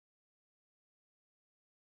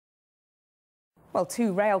Well,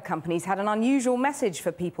 two rail companies had an unusual message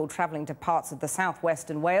for people travelling to parts of the southwest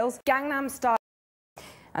and Wales. Gangnam Style.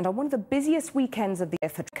 And on one of the busiest weekends of the year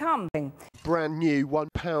for coming. Brand new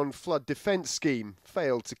 £1 flood defence scheme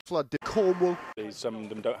failed to flood Cornwall. Some of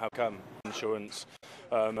them don't have insurance.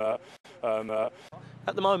 At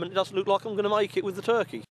the moment, it doesn't look like I'm going to make it with the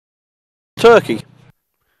turkey.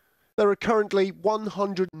 There are currently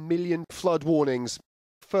 100 million flood warnings.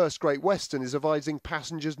 First Great Western is advising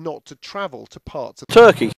passengers not to travel to parts of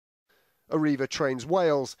Turkey. Arriva Trains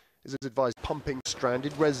Wales is advised pumping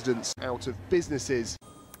stranded residents out of businesses.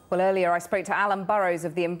 Well, earlier I spoke to Alan Burrows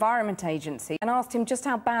of the Environment Agency and asked him just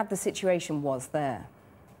how bad the situation was there.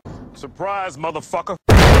 Surprise, motherfucker!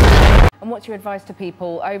 And what's your advice to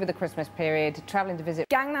people over the Christmas period travelling to visit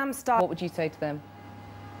Gangnam Style? What would you say to them?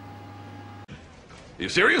 Are you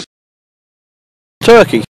serious?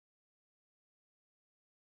 Turkey.